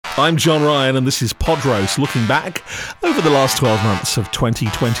I'm John Ryan, and this is Podroast, looking back over the last 12 months of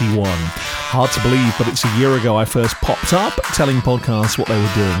 2021. Hard to believe, but it's a year ago I first popped up telling podcasts what they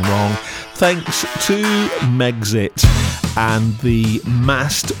were doing wrong, thanks to Megxit and the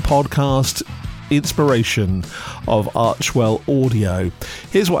massed podcast inspiration of Archwell Audio.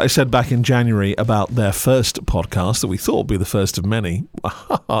 Here's what I said back in January about their first podcast that we thought would be the first of many.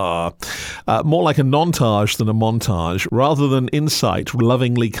 More like a nontage than a montage. Rather than insight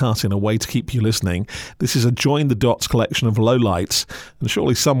lovingly cut in a way to keep you listening, this is a join-the-dots collection of lowlights, and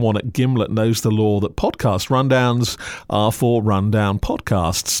surely someone at Gimlet knows the law that podcast rundowns are for rundown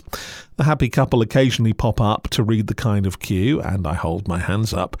podcasts. The happy couple occasionally pop up to read the kind of cue, and I hold my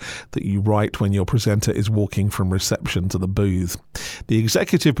hands up, that you write when your presenter is walking from reception to the booth. The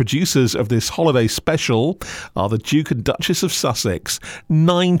executive producers of this holiday special are the Duke and Duchess of Sussex.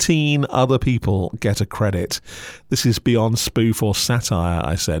 19 other people get a credit. This is beyond spoof or satire,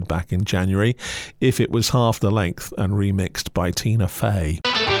 I said back in January, if it was half the length and remixed by Tina Fey.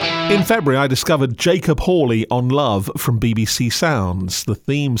 In February, I discovered Jacob Hawley on Love from BBC Sounds. The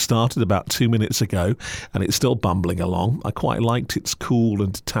theme started about 2 minutes ago, and it's still bumbling along. I quite liked its cool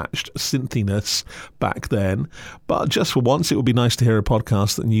and detached synthiness back then, but just for once, it would be nice to hear a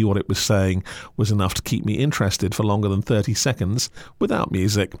podcast that knew what it was saying was enough to keep me interested for longer than 30 seconds without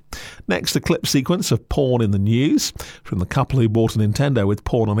music. Next, a clip sequence of porn in the news, from the couple who bought a Nintendo with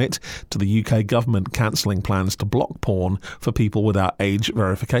porn on it to the UK government cancelling plans to block porn for people without age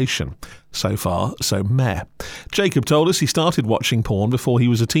verification. So far, so meh. Jacob told us he started watching porn before he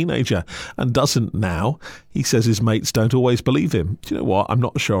was a teenager and doesn't now. He says his mates don't always believe him. Do you know what? I'm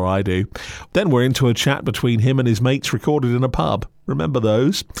not sure I do. Then we're into a chat between him and his mates recorded in a pub. Remember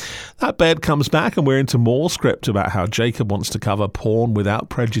those? That bed comes back and we're into more script about how Jacob wants to cover porn without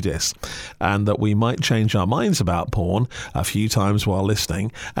prejudice, and that we might change our minds about porn a few times while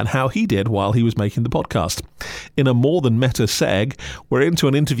listening, and how he did while he was making the podcast. In a more than meta seg, we're into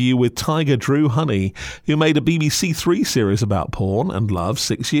an interview with Tiger Drew Honey, who made a BBC Three series about porn and love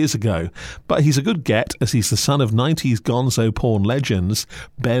 6 years ago. But he's a good get, as he's the son of 90s gonzo porn legends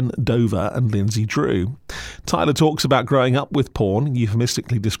Ben Dover and Lindsay Drew. Tyler talks about growing up with porn,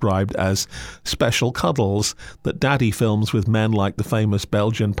 euphemistically described as special cuddles, that daddy films with men like the famous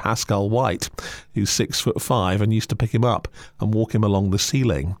Belgian Pascal White, who's 6'5" and used to pick him up and walk him along the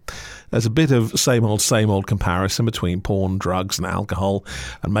ceiling. There's a bit of same old comparison between porn, drugs and alcohol,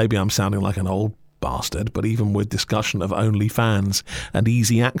 and maybe I'm sounding like an old bastard, but even with discussion of OnlyFans and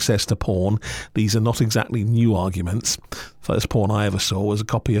easy access to porn, these are not exactly new arguments. First porn I ever saw was a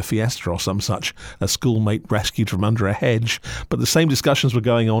copy of Fiesta or some such, a schoolmate rescued from under a hedge, but the same discussions were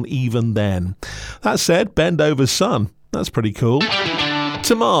going on even then. That said, Ben Dover's son, that's pretty cool.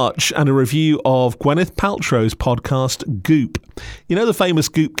 To March, and a review of Gwyneth Paltrow's podcast Goop. You know the famous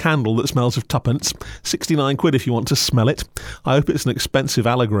Goop candle that smells of tuppence? 69 quid if you want to smell it. I hope it's an expensive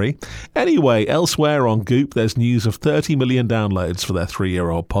allegory. Anyway, elsewhere on Goop, there's news of 30 million downloads for their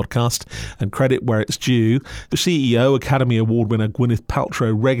 3-year-old podcast, and credit where it's due, the CEO, Academy Award winner Gwyneth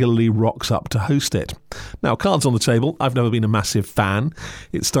Paltrow regularly rocks up to host it. Now, cards on the table, I've never been a massive fan.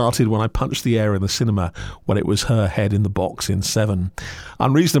 It started when I punched the air in the cinema when it was her head in the box in Seven.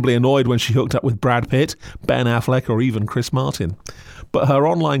 Unreasonably annoyed when she hooked up with Brad Pitt, Ben Affleck or even Chris Martin. But her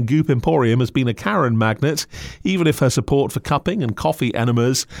online Goop emporium has been a Karen magnet, even if her support for cupping and coffee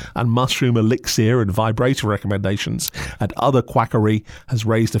enemas and mushroom elixir and vibrator recommendations and other quackery has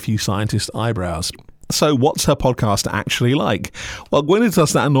raised a few scientists' eyebrows. So what's her podcast actually like? Well, Gwyneth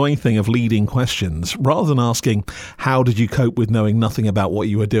does that annoying thing of leading questions. Rather than asking, how did you cope with knowing nothing about what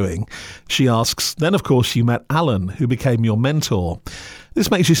you were doing? She asks, then of course you met Alan, who became your mentor. This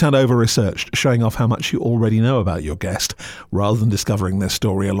makes you sound over-researched, showing off how much you already know about your guest, rather than discovering their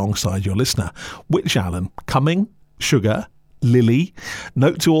story alongside your listener. Which Alan? Cumming? Sugar? Lily?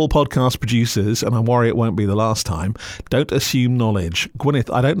 Note to all podcast producers, and I worry it won't be the last time, don't assume knowledge.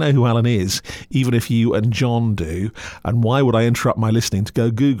 Gwyneth, I don't know who Alan is, even if you and John do, and why would I interrupt my listening to go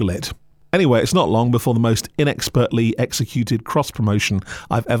Google it? Anyway, it's not long before the most inexpertly executed cross-promotion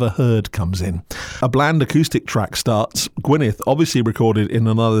I've ever heard comes in. A bland acoustic track starts. Gwyneth, obviously recorded in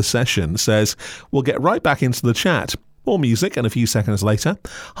another session, says, "We'll get right back into the chat." More music, and a few seconds later,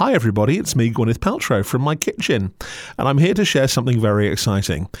 "Hi everybody, it's me, Gwyneth Paltrow, from my kitchen, and I'm here to share something very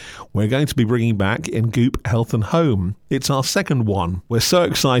exciting. We're going to be bringing back In Goop Health and Home. It's our second one. We're so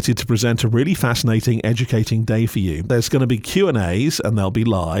excited to present a really fascinating, educating day for you. There's going to be Q&As, and they'll be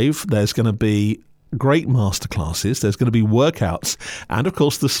live. There's going to be great masterclasses. There's going to be workouts and, of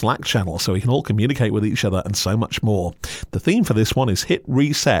course, the Slack channel so we can all communicate with each other and so much more. The theme for this one is Hit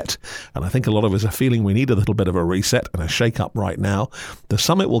Reset, and I think a lot of us are feeling we need a little bit of a reset and a shake-up right now. The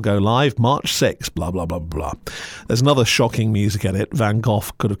summit will go live March 6th, blah, blah, blah, blah. There's another shocking music edit. Van Gogh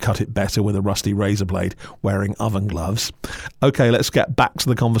could have cut it better with a rusty razor blade wearing oven gloves. Okay, let's get back to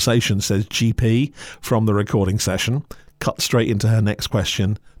the conversation, says GP from the recording session. Cut straight into her next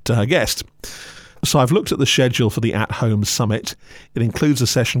question to her guest. So I've looked at the schedule for the At Home Summit. It includes a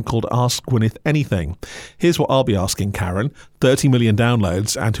session called Ask Gwyneth Anything. Here's what I'll be asking Karen. 30 million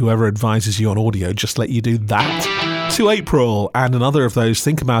downloads, and whoever advises you on audio just let you do that. To April, and another of those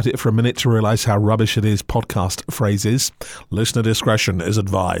think about it for a minute to realise how rubbish it is podcast phrases. Listener discretion is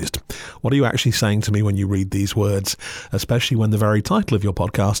advised. What are you actually saying to me when you read these words, especially when the very title of your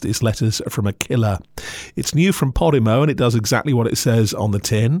podcast is Letters from a Killer? It's new from Podimo, and it does exactly what it says on the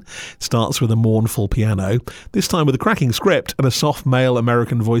tin. It starts with a mournful piano, this time with a cracking script and a soft male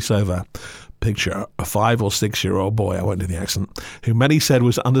American voiceover. Picture a 5 or 6 year old boy, I won't do the accent, who many said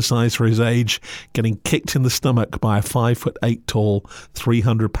was undersized for his age, getting kicked in the stomach by a 5'8" tall,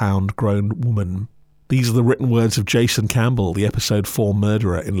 300-pound grown woman. These are the written words of Jason Campbell, the episode 4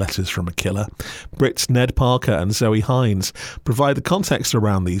 murderer in Letters from a Killer. Brits Ned Parker and Zoe Hines provide the context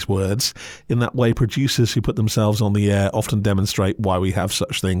around these words. In that way, producers who put themselves on the air often demonstrate why we have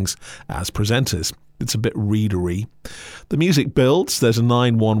such things as presenters. It's a bit readery. The music builds. There's a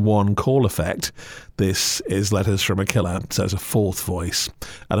 911 call effect. This is Letters from a Killer, so there's a fourth voice.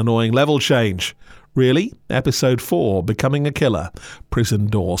 An annoying level change. Really? Episode 4, Becoming a Killer, Prison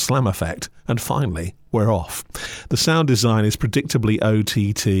Door Slam Effect. And finally, we're off. The sound design is predictably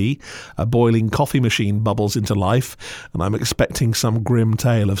OTT. A boiling coffee machine bubbles into life, and I'm expecting some grim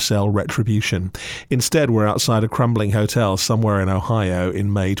tale of cell retribution. Instead, we're outside a crumbling hotel somewhere in Ohio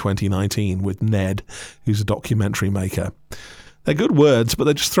in May 2019 with Ned, who's a documentary maker. They're good words, but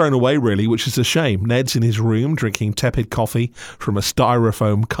they're just thrown away, really, which is a shame. Ned's in his room drinking tepid coffee from a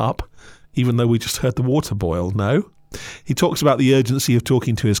styrofoam cup, even though we just heard the water boil, no? He talks about the urgency of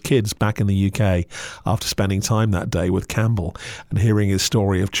talking to his kids back in the UK after spending time that day with Campbell and hearing his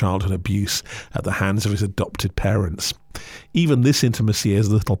story of childhood abuse at the hands of his adopted parents. Even this intimacy is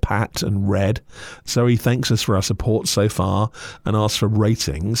a little pat and red, so he thanks us for our support so far and asks for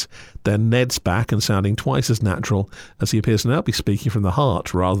ratings. Then Ned's back and sounding twice as natural as he appears to now be speaking from the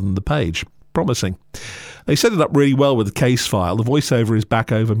heart rather than the page. Promising. They set it up really well with the case file. The voiceover is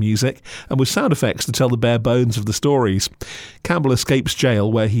back over music and with sound effects to tell the bare bones of the stories. Campbell escapes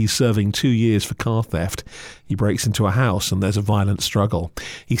jail where he's serving 2 years for car theft. He breaks into a house and there's a violent struggle.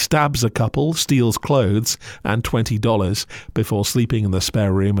 He stabs a couple, steals clothes and $20 before sleeping in the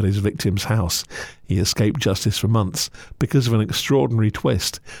spare room at his victim's house. He escaped justice for months because of an extraordinary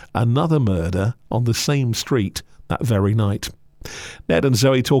twist. Another murder on the same street that very night. Ned and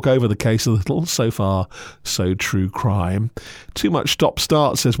Zoe talk over the case a little. So far, so true crime. Too much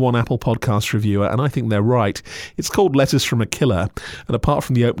stop-start, says one Apple Podcast reviewer, and I think they're right. It's called Letters from a Killer, and apart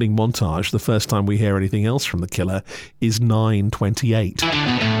from the opening montage, the first time we hear anything else from the killer is 9:28.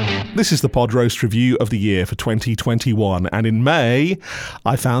 This is the Pod Roast review of the year for 2021, and in May,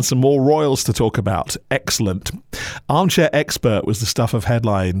 I found some more royals to talk about. Excellent. Armchair Expert was the stuff of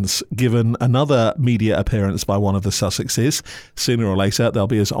headlines, given another media appearance by one of the Sussexes. Sooner or later, they'll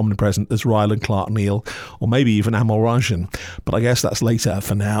be as omnipresent as Ryland Clark Neal, or maybe even Amal Rajan, but I guess that's later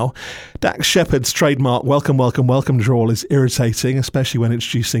for now. Dax Shepard's trademark welcome drawl is irritating, especially when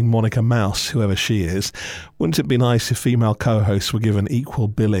introducing Monica Mouse, whoever she is. Wouldn't it be nice if female co-hosts were given equal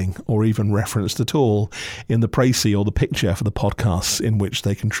billing, or even referenced at all, in the précis or the picture for the podcasts in which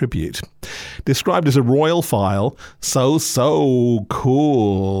they contribute? Described as a royal file, so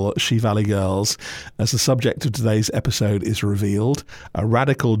cool, She Valley Girls, as the subject of today's episode is revealed. A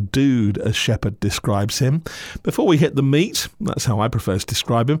radical dude, as Shepard describes him. Before we hit the meat, that's how I prefer to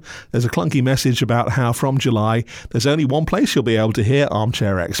describe him, there's a clunky message about how from July there's only one place you'll be able to hear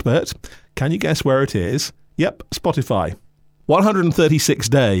Armchair Expert. Can you guess where it is? Yep, Spotify. 136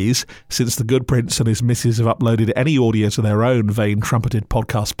 days since the good prince and his missus have uploaded any audio to their own vain-trumpeted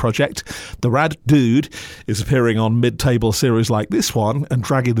podcast project, the rad dude is appearing on mid-table series like this one and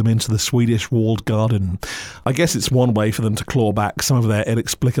dragging them into the Swedish walled garden. I guess it's one way for them to claw back some of their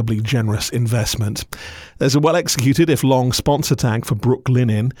inexplicably generous investment. There's a well-executed, if long, sponsor tag for Brook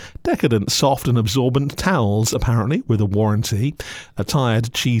Linen, decadent, soft and absorbent towels, apparently, with a warranty, a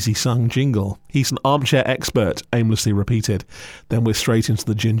tired, cheesy sung jingle. He's an armchair expert, aimlessly repeated, Then we're straight into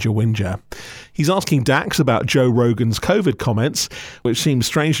the Ginger Whinger. He's asking Dax about Joe Rogan's COVID comments, which seems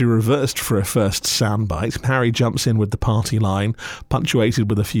strangely reversed for a first soundbite. Harry jumps in with the party line, punctuated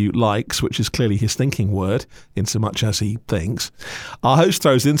with a few likes, which is clearly his thinking word, in so much as he thinks. Our host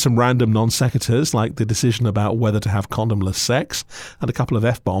throws in some random non-sequiturs, like the decision about whether to have condomless sex, and a couple of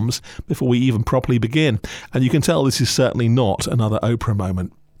F-bombs before we even properly begin. And you can tell this is certainly not another Oprah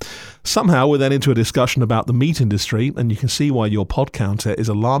moment. Somehow we're then into a discussion about the meat industry, and you can see why your pod counter is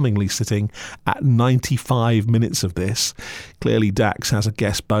alarmingly sitting at 95 minutes of this. Clearly Dax has a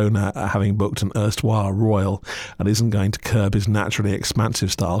guest boner at having booked an erstwhile royal and isn't going to curb his naturally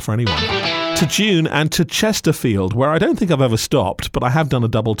expansive style for anyone. To June and to Chesterfield, where I don't think I've ever stopped, but I have done a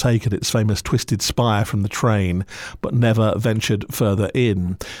double take at its famous twisted spire from the train, but never ventured further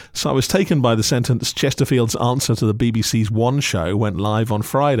in. So I was taken by the sentence, Chesterfield's answer to the BBC's One Show went live on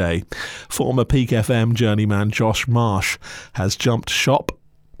Friday. Former Peak FM journeyman Josh Marsh has jumped shop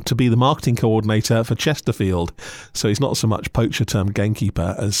to be the marketing coordinator for Chesterfield, so he's not so much poacher turned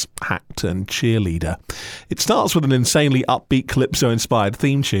gamekeeper as hack turned cheerleader. It starts with an insanely upbeat Calypso-inspired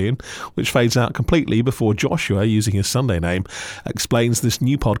theme tune, which fades out completely before Joshua, using his Sunday name, explains this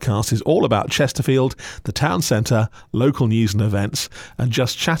new podcast is all about Chesterfield, the town centre, local news and events, and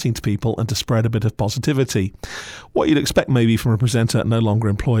just chatting to people and to spread a bit of positivity. What you'd expect maybe from a presenter no longer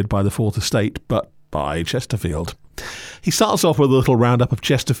employed by the Fourth Estate, but by Chesterfield. He starts off with a little roundup of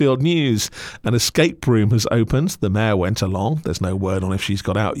Chesterfield news. An escape room has opened. The mayor went along. There's no word on if she's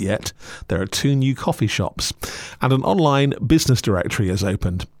got out yet. There are 2 new coffee shops. And an online business directory has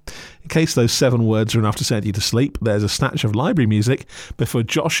opened. In case those 7 words are enough to send you to sleep, there's a snatch of library music before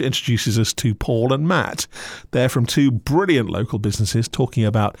Josh introduces us to Paul and Matt. They're from 2 brilliant local businesses talking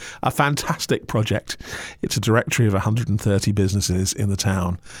about a fantastic project. It's a directory of 130 businesses in the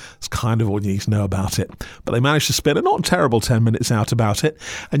town. It's kind of all you need to know about it. But they managed to spin a not terrible 10 minutes out about it,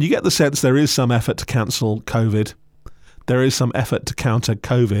 and you get the sense there is some effort to cancel COVID. There is some effort to counter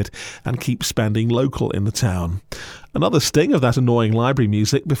COVID and keep spending local in the town. Another sting of that annoying library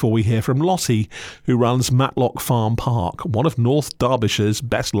music before we hear from Lottie, who runs Matlock Farm Park, one of North Derbyshire's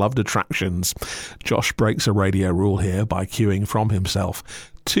best-loved attractions. Josh breaks a radio rule here by cueing from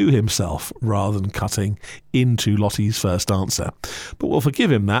himself to himself rather than cutting into Lottie's first answer. But we'll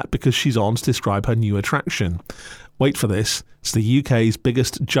forgive him that because she's on to describe her new attraction. Wait for this, it's the UK's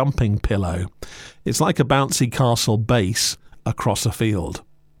biggest jumping pillow. It's like a bouncy castle base across a field.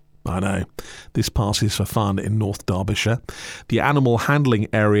 I know, this passes for fun in North Derbyshire. The animal handling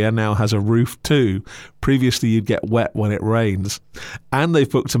area now has a roof too. Previously you'd get wet when it rains. And they've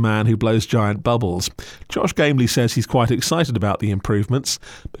booked a man who blows giant bubbles. Josh Gamely says he's quite excited about the improvements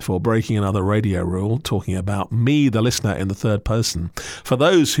before breaking another radio rule, talking about me, the listener, in the third person. For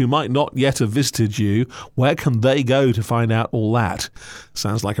those who might not yet have visited you, where can they go to find out all that?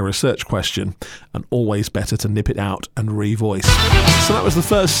 Sounds like a research question, and always better to nip it out and revoice. So that was the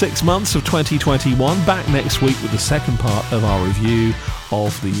first 6 months of 2021. Back next week with the second part of our review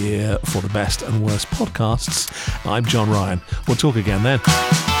of the year for the best and worst podcasts. I'm John Ryan. We'll talk again then.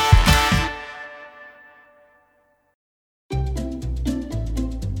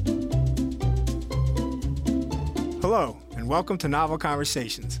 Hello, and welcome to Novel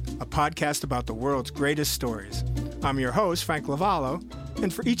Conversations, a podcast about the world's greatest stories. I'm your host, Frank Lavallo,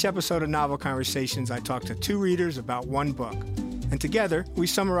 and for each episode of Novel Conversations, I talk to 2 readers about one book. And together, we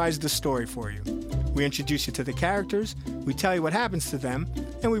summarize the story for you. We introduce you to the characters, we tell you what happens to them,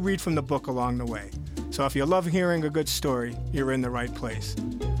 and we read from the book along the way. So if you love hearing a good story, you're in the right place.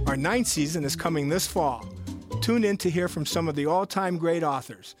 Our 9th season is coming this fall. Tune in to hear from some of the all-time great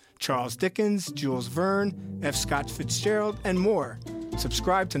authors, Charles Dickens, Jules Verne, F. Scott Fitzgerald, and more.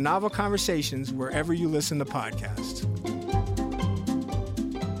 Subscribe to Novel Conversations wherever you listen to podcasts.